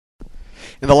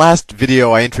In the last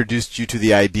video, I introduced you to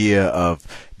the idea of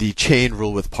the chain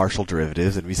rule with partial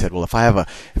derivatives, and we said, well, if I have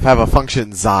a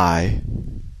function xi,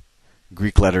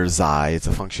 Greek letter xi, it's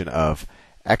a function of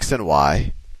x and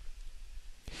y,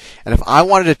 and if I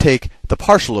wanted to take the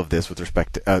partial of this with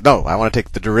respect to I want to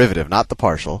take the derivative, not the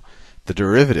partial, the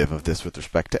derivative of this with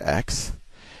respect to x.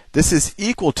 This is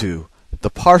equal to the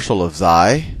partial of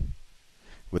xi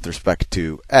with respect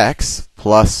to x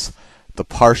plus the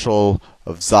partial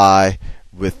of xi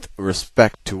with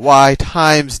respect to y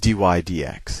times dy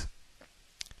dx.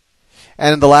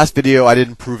 And in the last video, I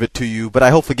didn't prove it to you, but I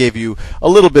hopefully gave you a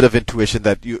little bit of intuition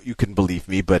that you can believe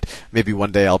me, but maybe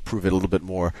one day I'll prove it a little bit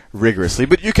more rigorously.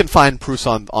 But you can find proofs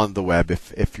on the web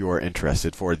if you're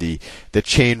interested for the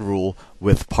chain rule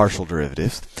with partial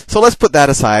derivatives. So let's put that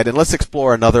aside and let's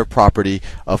explore another property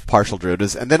of partial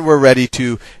derivatives, and then we're ready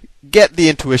to get the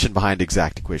intuition behind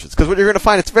exact equations. Because what you're going to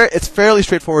find, it's fairly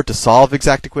straightforward to solve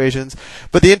exact equations,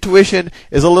 but the intuition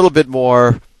is a little bit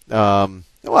more,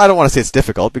 well, I don't want to say it's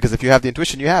difficult, because if you have the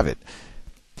intuition, you have it.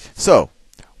 So,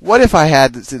 what if I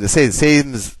had to say the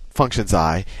same function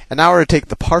xi, and now I were to take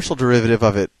the partial derivative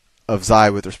of xi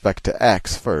with respect to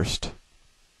x first.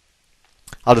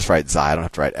 I'll just write xi, I don't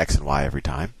have to write x and y every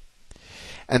time.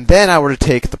 And then I were to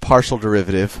take the partial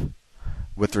derivative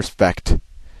with respect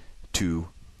to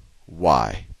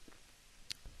y.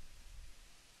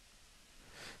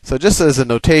 So just as a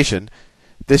notation,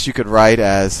 this you could write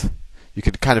as, you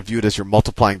could kind of view it as you're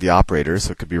multiplying the operators,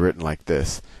 so it could be written like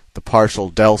this. The partial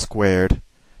del squared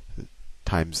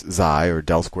times xi, or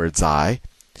del squared xi,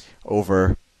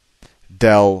 over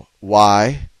del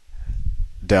y,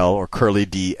 del or curly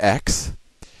dx.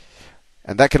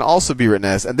 And that can also be written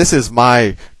as, and this is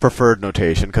my preferred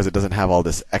notation because it doesn't have all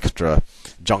this extra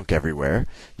junk everywhere.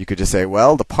 You could just say,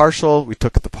 well, the partial, we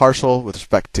took the partial with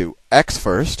respect to x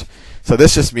first. So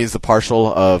this just means the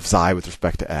partial of xi with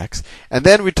respect to x. And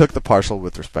then we took the partial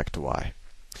with respect to y.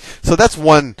 So that's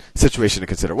one situation to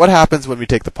consider. What happens when we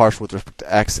take the partial with respect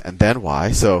to x and then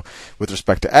y? So with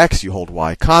respect to x, you hold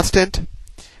y constant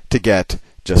to get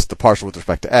just the partial with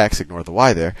respect to x, ignore the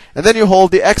y there. And then you hold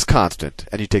the x constant,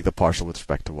 and you take the partial with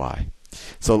respect to y.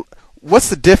 So what's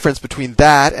the difference between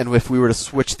that and if we were to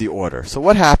switch the order? So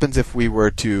what happens if we were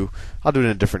to, I'll do it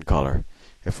in a different color.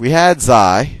 If we had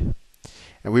xi,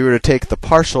 and we were to take the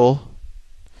partial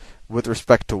with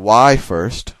respect to y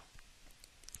first,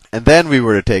 and then we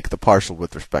were to take the partial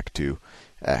with respect to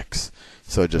x.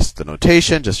 So just the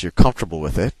notation, just you're comfortable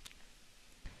with it.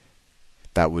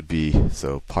 That would be,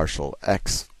 so partial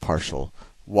x, partial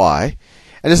y.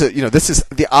 And this is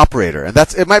the operator, and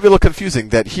it might be a little confusing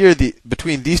that here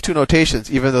between these two notations,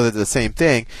 even though they're the same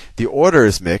thing, the order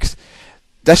is mixed.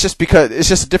 That's just because it's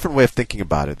just a different way of thinking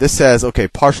about it. This says, okay,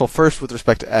 partial first with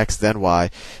respect to x, then y.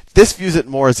 This views it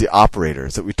more as the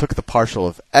operators, that we took the partial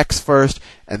of x first,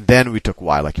 and then we took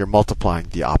y, like you're multiplying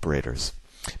the operators.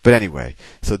 But anyway,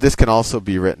 so this can also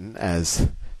be written as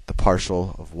the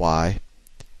partial of y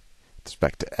with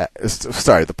respect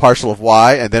to the partial of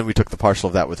y, and then we took the partial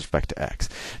of that with respect to x.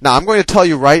 Now, I'm going to tell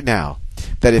you right now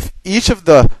that if each of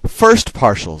the first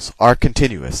partials are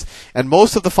continuous, and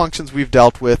most of the functions we've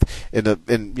dealt with in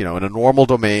a normal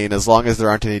domain, as long as there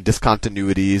aren't any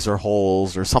discontinuities or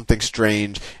holes or something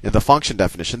strange in the function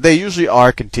definition, they usually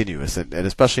are continuous. And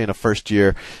especially in a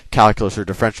first-year calculus or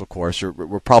differential course,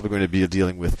 we're probably going to be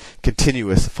dealing with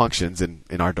continuous functions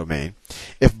in our domain.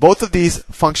 If both of these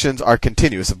functions are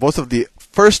continuous, if both of the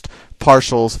first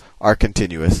partials are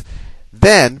continuous,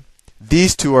 then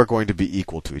these two are going to be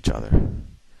equal to each other.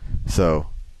 So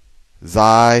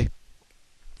xi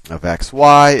of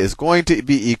xy is going to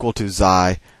be equal to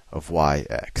xi of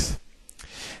yx.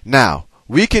 Now,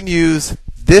 we can use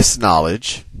this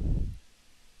knowledge,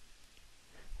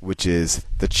 which is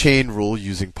the chain rule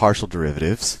using partial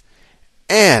derivatives,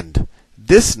 and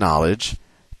this knowledge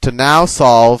to now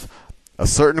solve a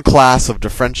certain class of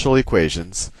differential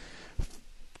equations,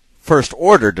 first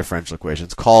order differential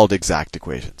equations, called exact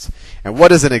equations. And what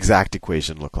does an exact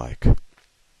equation look like?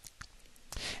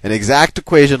 An exact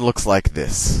equation looks like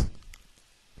this.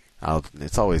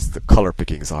 It's always the color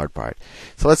picking is the hard part.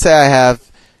 So let's say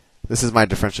this is my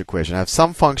differential equation. I have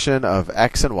some function of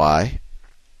x and y.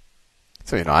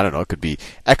 So, I don't know, it could be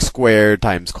x squared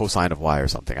times cosine of y or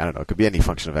something. I don't know, it could be any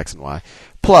function of x and y.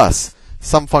 Plus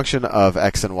some function of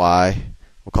x and y,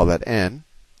 we'll call that n,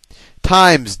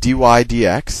 times dy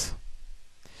dx.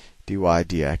 dy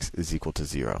dx is equal to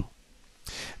 0.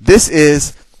 This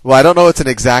is Well, I don't know it's an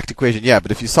exact equation yet,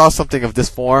 but if you saw something of this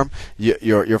form,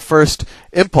 your first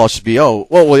impulse should be, oh,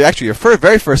 well, actually, your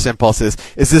very first impulse is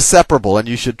this separable? And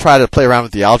you should try to play around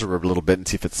with the algebra a little bit and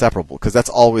see if it's separable, because that's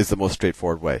always the most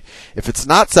straightforward way. If it's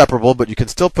not separable, but you can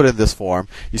still put it in this form,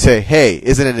 you say, hey,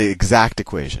 is it an exact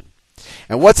equation?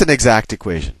 And what's an exact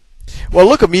equation? Well,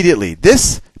 look immediately.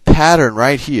 This pattern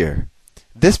right here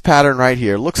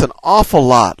looks an awful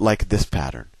lot like this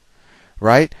pattern,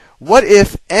 right? What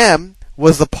if m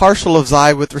was the partial of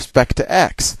xi with respect to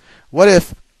x? What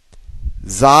if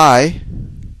xi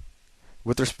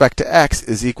with respect to x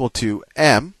is equal to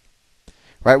m,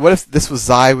 right? What if this was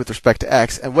xi with respect to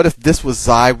x, and what if this was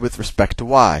xi with respect to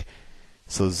y?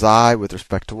 So xi with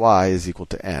respect to y is equal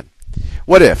to n.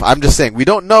 What if? I'm just saying, we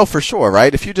don't know for sure,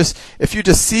 right? If you just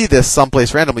see this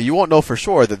someplace randomly, you won't know for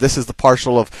sure that this is the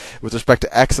partial of with respect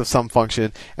to x of some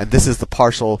function, and this is the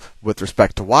partial with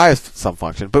respect to y of some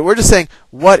function. But we're just saying,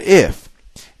 what if?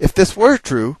 If this were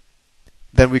true,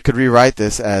 then we could rewrite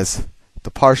this as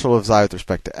the partial of xi with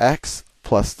respect to x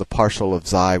plus the partial of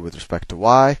xi with respect to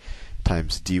y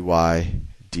times dy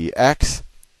dx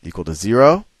equal to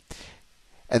 0.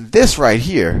 And this right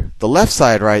here, the left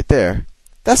side right there,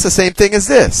 that's the same thing as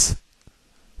this,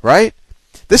 right?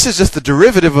 This is just the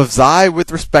derivative of xi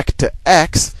with respect to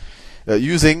x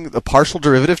using the partial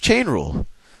derivative chain rule.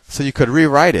 So you could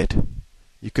rewrite it.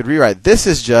 You could rewrite this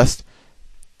is just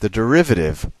the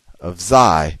derivative of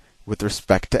xi with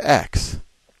respect to x.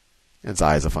 And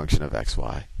xi is a function of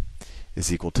xy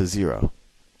is equal to 0.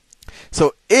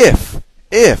 So if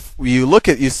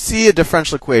you see a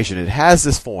differential equation, it has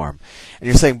this form, and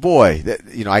you're saying, boy,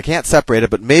 I can't separate it,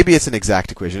 but maybe it's an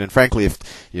exact equation. And frankly, if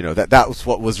that was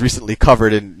what was recently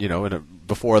covered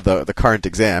before the current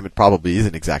exam, it probably is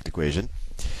an exact equation.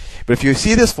 But if you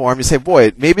see this form, you say,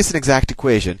 boy, maybe it's an exact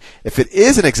equation. If it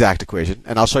is an exact equation,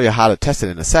 and I'll show you how to test it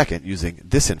in a second using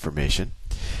this information,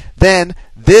 then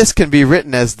this can be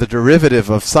written as the derivative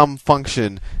of some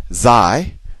function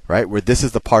xi, right, where this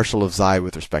is the partial of xi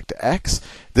with respect to x.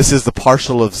 This is the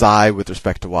partial of xi with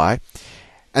respect to y.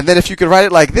 And then if you could write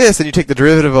it like this, and you take the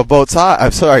derivative of both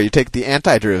sides, you take the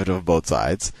antiderivative of both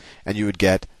sides, and you would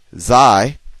get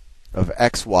xi of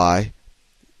xy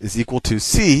is equal to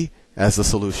c as the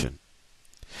solution.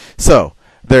 So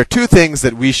there are two things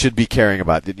that we should be caring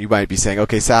about. That you might be saying,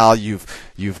 okay, Sal, you've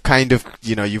kind of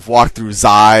you've walked through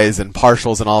xi's and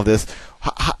partials and all of this.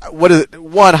 What is it?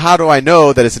 One, how do I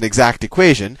know that it's an exact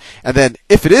equation? And then,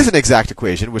 if it is an exact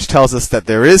equation, which tells us that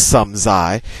there is some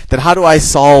xi, then how do I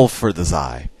solve for the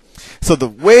xi? So the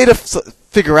way to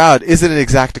figure out is it an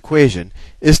exact equation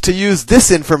is to use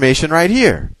this information right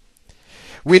here.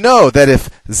 We know that if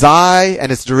xi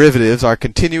and its derivatives are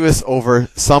continuous over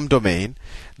some domain,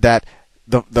 that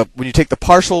when you take the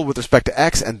partial with respect to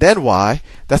x and then y,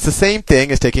 that's the same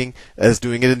thing as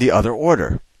doing it in the other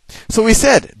order. So we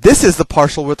said, this is the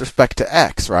partial with respect to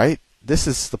x, right? This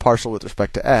is the partial with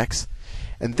respect to x,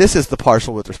 and this is the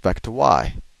partial with respect to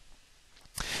y.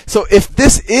 So if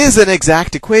this is an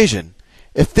exact equation,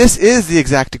 if this is the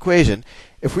exact equation,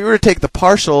 if we were to take the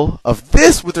partial of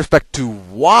this with respect to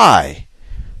y,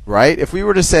 right? If we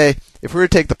were to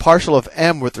take the partial of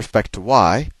m with respect to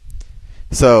y,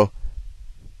 so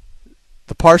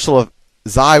the partial of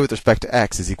xi with respect to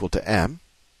x is equal to m.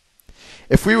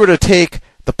 If we were to take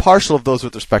the partial of those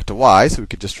with respect to y, so we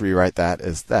could just rewrite that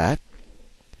as that,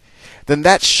 then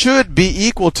that should be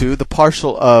equal to the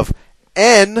partial of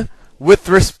n with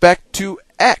respect to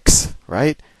x,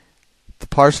 right? The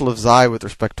partial of xi with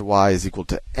respect to y is equal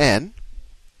to n.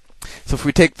 So if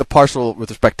we take the partial with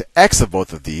respect to x of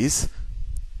both of these,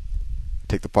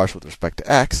 take the partial with respect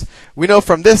to x, we know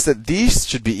from this that these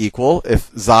should be equal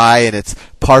if xi and its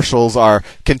partials are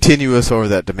continuous over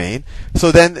that domain.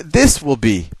 So then this will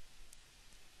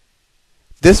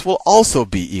also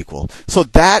be equal. So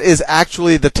that is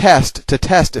actually the test to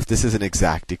test if this is an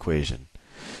exact equation.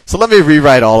 So let me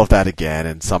rewrite all of that again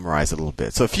and summarize it a little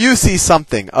bit. So if you see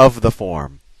something of the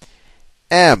form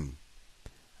m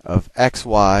of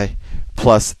xy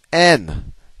plus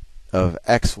n of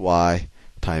xy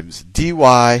times dy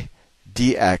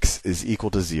dx is equal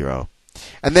to 0,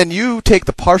 and then you take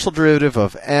the partial derivative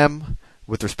of m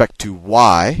with respect to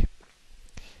y,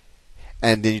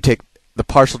 and then you take the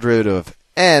partial derivative of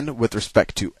n with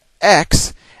respect to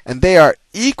x, and they are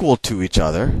equal to each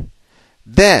other,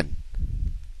 then,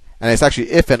 and it's actually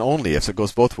if and only if, so it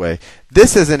goes both ways,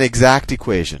 this is an exact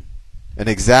equation, an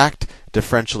exact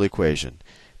differential equation.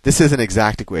 This is an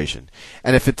exact equation.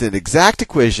 And if it's an exact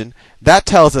equation, that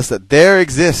tells us that there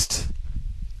exists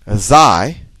a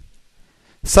xi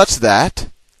such that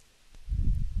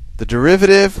the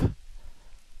derivative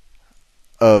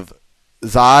of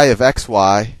xi of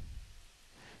xy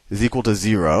is equal to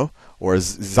 0, or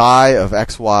xi of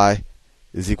xy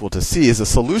is equal to c, is a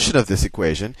solution of this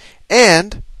equation,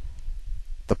 and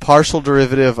the partial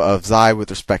derivative of xi with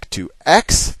respect to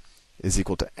x is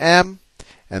equal to m,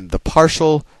 and the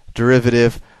partial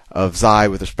derivative of xi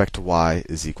with respect to y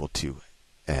is equal to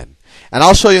n. And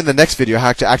I'll show you in the next video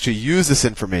how to actually use this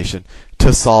information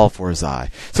to solve for xi.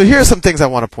 So here are some things I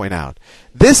want to point out.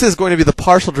 This is going to be the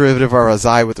partial derivative of our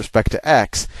xi with respect to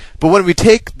x, but when we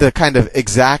take the kind of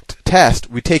exact test,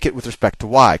 we take it with respect to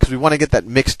y, because we want to get that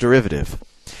mixed derivative.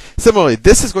 Similarly,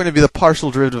 this is going to be the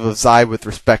partial derivative of xi with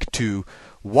respect to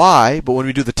y, but when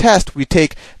we do the test, we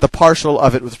take the partial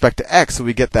of it with respect to x, so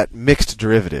we get that mixed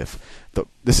derivative.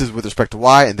 This is with respect to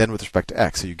y, and then with respect to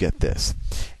x, so you get this.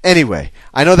 Anyway,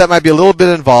 I know that might be a little bit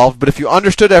involved, but if you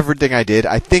understood everything I did,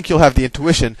 I think you'll have the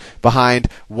intuition behind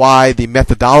why the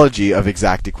methodology of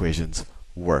exact equations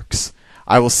works.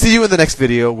 I will see you in the next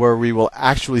video where we will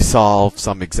actually solve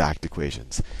some exact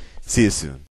equations. See you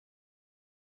soon.